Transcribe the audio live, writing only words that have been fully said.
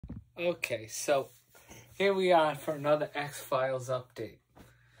Okay, so here we are for another X-Files update.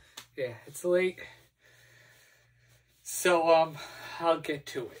 Yeah, it's late. So, I'll get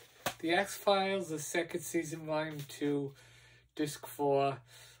to it. The X-Files, the second season, volume 2, disc 4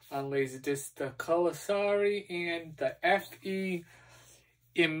 on Laserdisc. The Calusari and the F.E.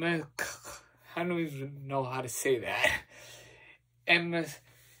 I don't even know how to say that.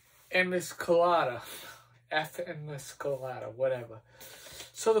 Emasculata. Emasculata, whatever.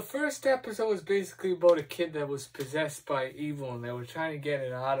 So the first episode was basically about a kid that was possessed by evil and they were trying to get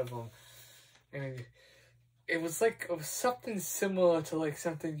it out of him. And it was something similar to like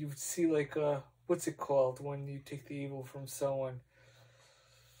something you would see like, what's it called when you take the evil from someone?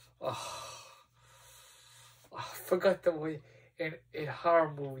 I forgot the way. In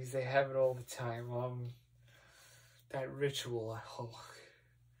horror movies they have it all the time. That ritual,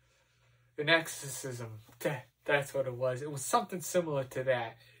 an exorcism. That's what it was. It was something similar to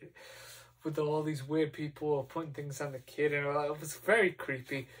that, with all these weird people putting things on the kid, and it was very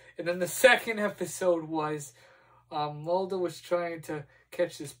creepy. And then the second episode was Mulder was trying to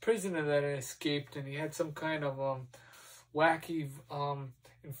catch this prisoner that had escaped, and he had some kind of wacky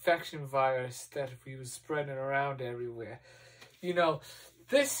infection virus that he was spreading around everywhere. You know,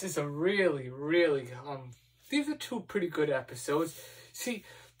 this is a really, really these are two pretty good episodes. See,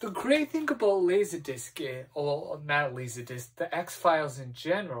 the great thing about Laserdisc, or not Laserdisc, the X-Files in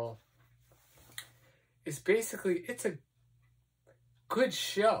general, is basically it's a good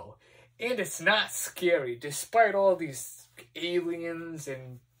show. And it's not scary, despite all these aliens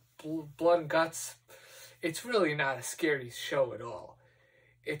and blood and guts. It's really not a scary show at all.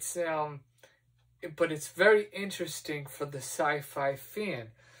 It's but it's very interesting for the sci-fi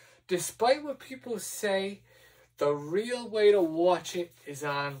fan. Despite what people say, the real way to watch it is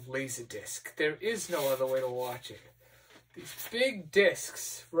on Laserdisc. There is no other way to watch it. These big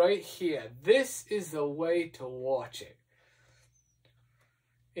discs right here, this is the way to watch it.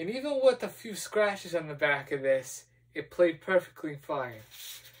 And even with a few scratches on the back of this, it played perfectly fine.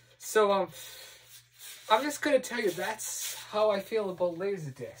 So, I'm just going to tell you that's how I feel about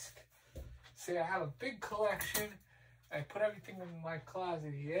Laserdisc. See, I have a big collection. I put everything in my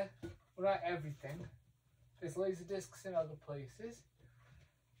closet here. Well, not everything. There's Laserdiscs in other places.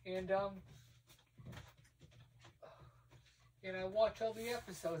 And I watch all the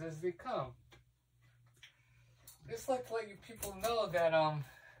episodes as they come. Just like to let you people know that,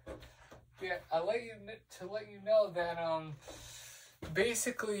 let you know that,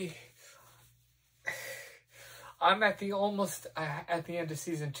 basically, I'm at the end of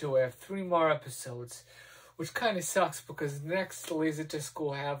season 2. I have 3 more episodes, which kind of sucks because next Laserdisc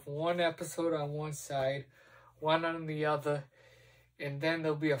will have 1 episode on one side, 1 on the other, and then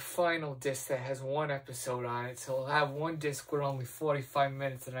there'll be a final disc that has 1 episode on it. So I'll have 1 disc with only 45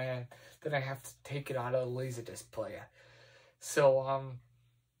 minutes, and then I have to take it out of the Laserdisc player. So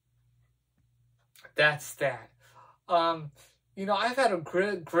that's that. You know, I've had a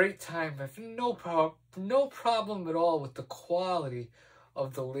great time. I've no problem at all with the quality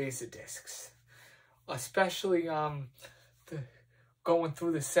of the Laserdiscs, especially going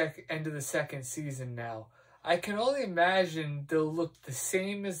through the end of the second season now. I can only imagine they'll look the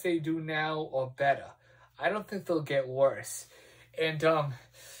same as they do now or better. I don't think they'll get worse. And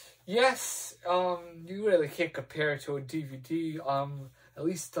yes, you really can't compare it to a DVD. At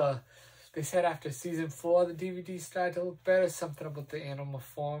least they said after season 4, the DVD started to look better. Something about the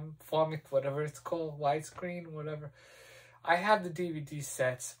formic, whatever it's called, widescreen, whatever. I have the DVD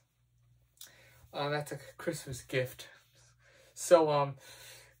sets. That's a Christmas gift. So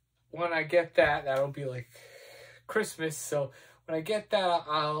when I get that, that'll be like Christmas. So when I get that,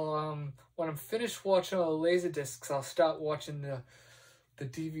 I'll when I'm finished watching all the Laserdiscs, I'll start watching the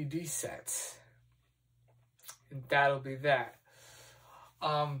DVD sets, and that'll be that.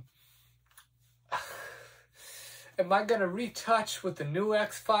 Am I gonna retouch with the new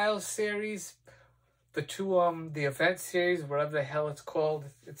X-Files series? The the event series, whatever the hell it's called.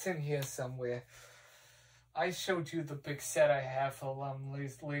 It's in here somewhere. I showed you the big set I have for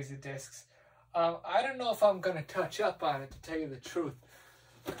Laserdiscs. I don't know if I'm gonna touch up on it, to tell you the truth,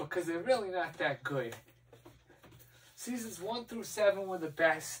 because they're really not that good. Seasons 1 through 7 were the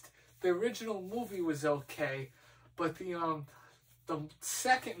best. The original movie was okay, but the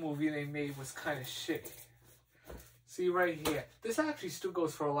second movie they made was kind of shitty. See right here. This actually still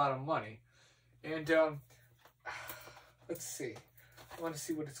goes for a lot of money. And let's see. I want to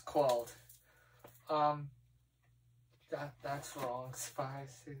see what it's called. That's wrong. 5,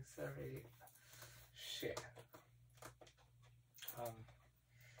 6, 7, 8. Shit.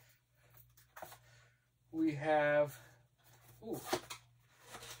 We have. Ooh.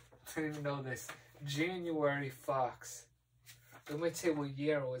 didn't even know this. January Fox. It might say what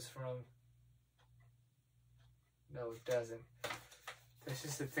year it was from. No, it doesn't. That's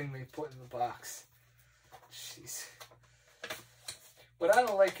just the thing they put in the box. Jeez. What I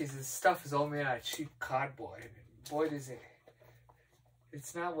don't like is this stuff is all made out of cheap cardboard. Boy, does it.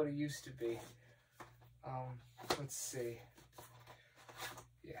 It's not what it used to be. Let's see.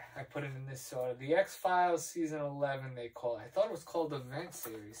 Yeah, I put it in this order. The X-Files Season 11, they call it. I thought it was called Event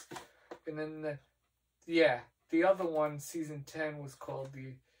Series. And then, the other one, Season 10, was called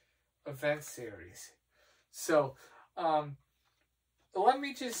the Event Series. So, let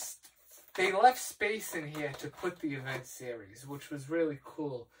me just... They left space in here to put the Event Series, which was really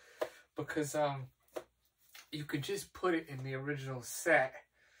cool. Because, you could just put it in the original set.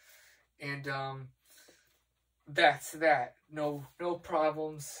 And, that's that. No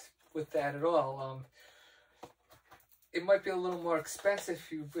problems with that at all. It might be a little more expensive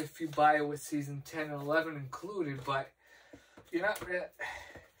if you buy it with Season 10 and 11 included, but you're not...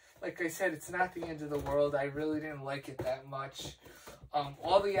 Like I said, it's not the end of the world. I really didn't like it that much.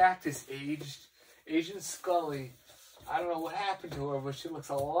 All the actors aged. Agent Scully, I don't know what happened to her, but she looks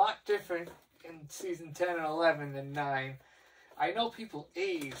a lot different in Season 10 and 11 than 9. I know people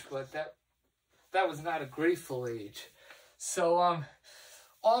age, but that was not a grateful age. So,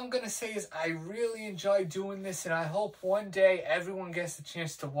 all I'm going to say is I really enjoy doing this, and I hope one day everyone gets a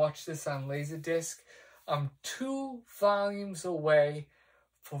chance to watch this on Laserdisc. I'm 2 volumes away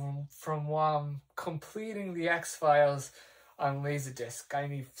from completing the X-Files on Laserdisc. I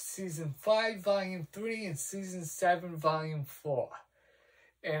need Season 5, Volume 3, and Season 7, Volume 4.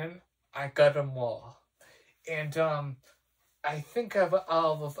 And I got them all. And, I think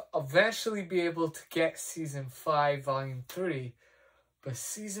I'll eventually be able to get Season 5, Volume 3, but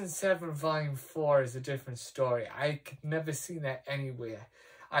Season 7, Volume 4 is a different story. I could never see that anywhere.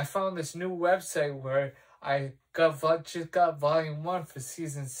 I found this new website where I just got Volume 1 for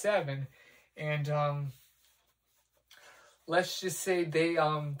Season 7, and let's just say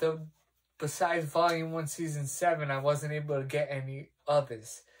besides Volume 1, Season 7, I wasn't able to get any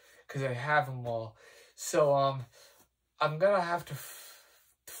others, because I have them all. So, I'm going to have to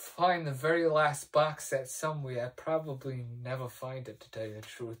find the very last box set somewhere. I probably never find it, to tell you the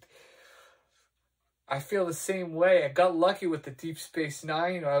truth. I feel the same way. I got lucky with the Deep Space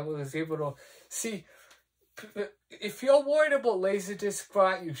Nine. I was able to... See, if you're worried about Laserdisc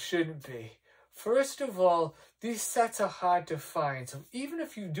rot, you shouldn't be. First of all, these sets are hard to find. So even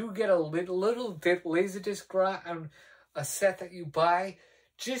if you do get a little bit Laserdisc rot on a set that you buy...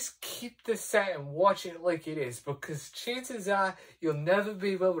 Just keep the set and watch it like it is, because chances are you'll never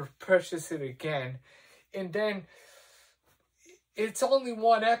be able to purchase it again. And then it's only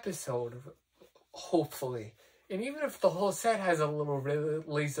 1 episode, hopefully. And even if the whole set has a little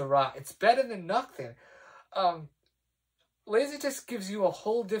laser rot, it's better than nothing. Laserdisc gives you a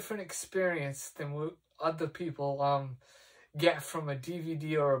whole different experience than what other people get from a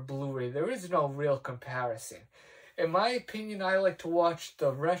DVD or a Blu-ray. There is no real comparison. In my opinion, I like to watch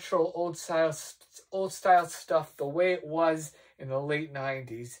the retro old style stuff the way it was in the late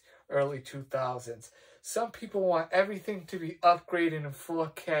 90s, early 2000s. Some people want everything to be upgraded in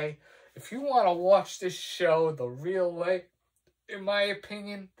 4K. If you want to watch this show the real way, in my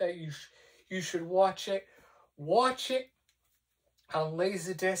opinion, that you should watch it on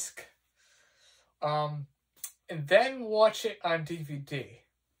Laserdisc, and then watch it on DVD.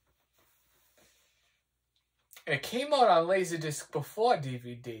 It came out on Laserdisc before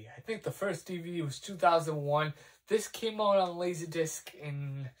DVD. I think the first DVD was 2001. This came out on Laserdisc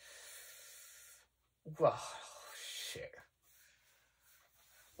in... Well, shit.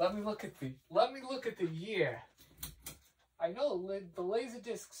 Let me look at the year. I know the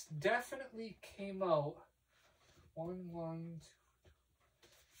Laserdiscs definitely came out. The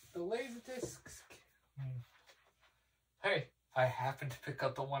Laserdiscs... Hey, I happened to pick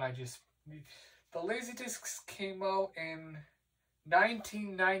up the one I just... The Laserdiscs came out in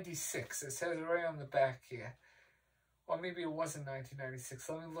 1996. It says it right on the back here. Or maybe it wasn't 1996.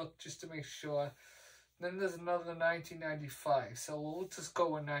 Let me look just to make sure. Then there's another 1995. So we'll just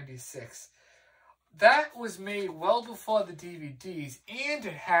go with 96. That was made well before the DVDs. And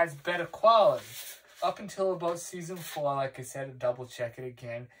it has better quality. Up until about Season 4, like I said, double check it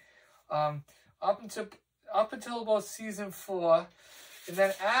again. Up until about Season 4... And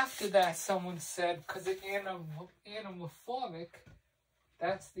then after that, someone said, because it's anamorphic,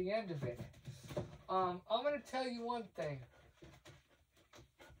 that's the end of it. I'm going to tell you one thing.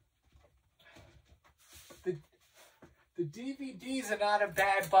 The DVDs are not a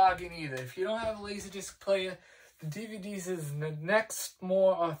bad bargain either. If you don't have a Laserdisc player, the DVDs is the next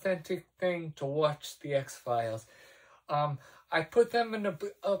more authentic thing to watch the X-Files. I put them in a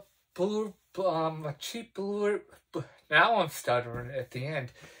cheap Blu-ray. Now I'm stuttering at the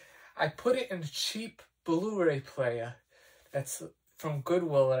end. I put it in a cheap Blu-ray player. That's from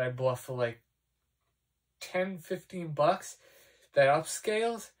Goodwill that I bought for like $10-15. That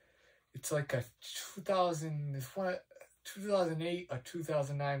upscales. It's like a 2008 or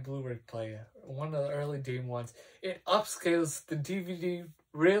 2009 Blu-ray player. One of the early day ones. It upscales the DVD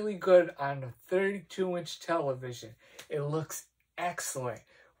really good on a 32-inch television. It looks excellent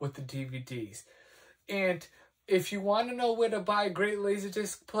with the DVDs. And if you want to know where to buy a great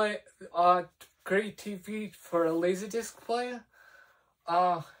Laserdisc player, great TV for a Laserdisc player,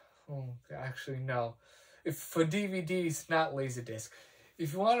 actually no. If for DVDs, not Laserdisc.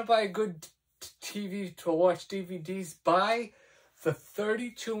 If you want to buy a good TV to watch DVDs, buy the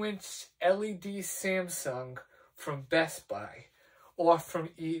 32-inch LED Samsung from Best Buy or from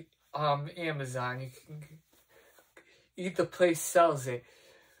Amazon. You can, either place sells it.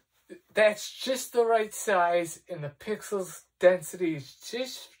 That's just the right size, and the pixels density is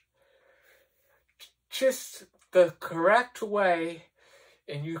just the correct way,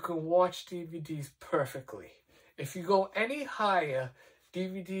 and you can watch DVDs perfectly. If you go any higher,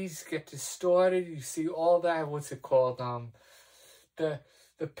 DVDs get distorted. You see all that, what's it called? The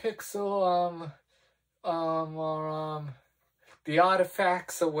pixel, the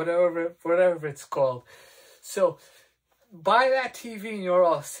artifacts or whatever it's called. So buy that TV and you're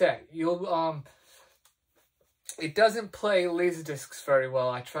all set. You'll it doesn't play Laserdiscs very well.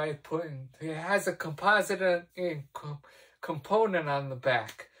 I tried putting, it has a composite component on the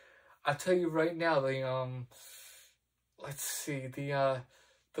back. I'll tell you right now, the let's see, the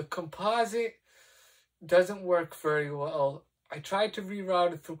composite doesn't work very well. I tried to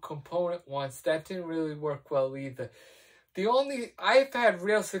reroute it through component once. That didn't really work well either. I've had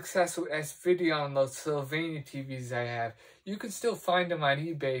real success with S-Video on those Sylvania TVs I have. You can still find them on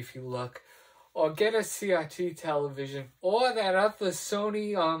eBay if you look. Or get a CRT television. Or that other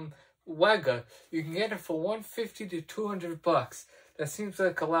Sony Wega. You can get it for $150 to $200. That seems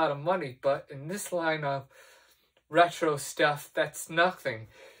like a lot of money, but in this line of retro stuff, that's nothing.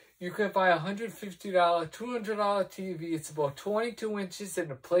 You can buy a $150, $200 TV. It's about 22 inches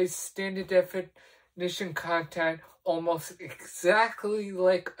and it plays standard definition content almost exactly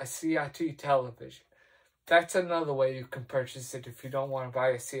like a CRT television. That's another way you can purchase it if you don't want to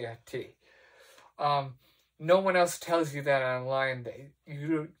buy a CRT. No one else tells you that online.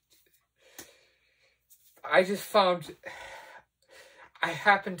 I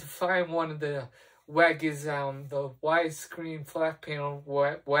happened to find one of the Wegas, the widescreen flat panel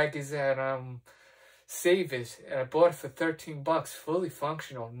Wegas at Savers, and I bought it for $13, fully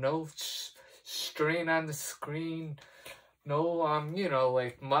functional, no strain on the screen, no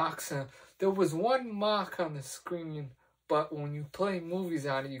like marks. There was one mark on the screen, but when you play movies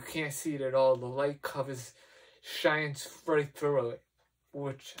on it, you can't see it at all. The light shines right through it,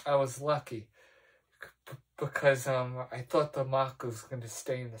 which I was lucky. Because I thought the mark was going to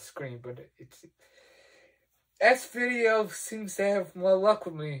stay in the screen, but S-Video seems to have more luck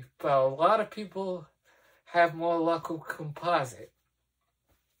with me, but a lot of people have more luck with composite.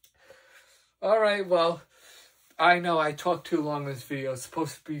 Alright, well, I know I talked too long in this video. It's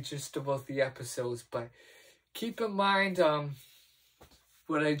supposed to be just about the episodes, but keep in mind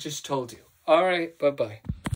what I just told you. Alright, bye-bye.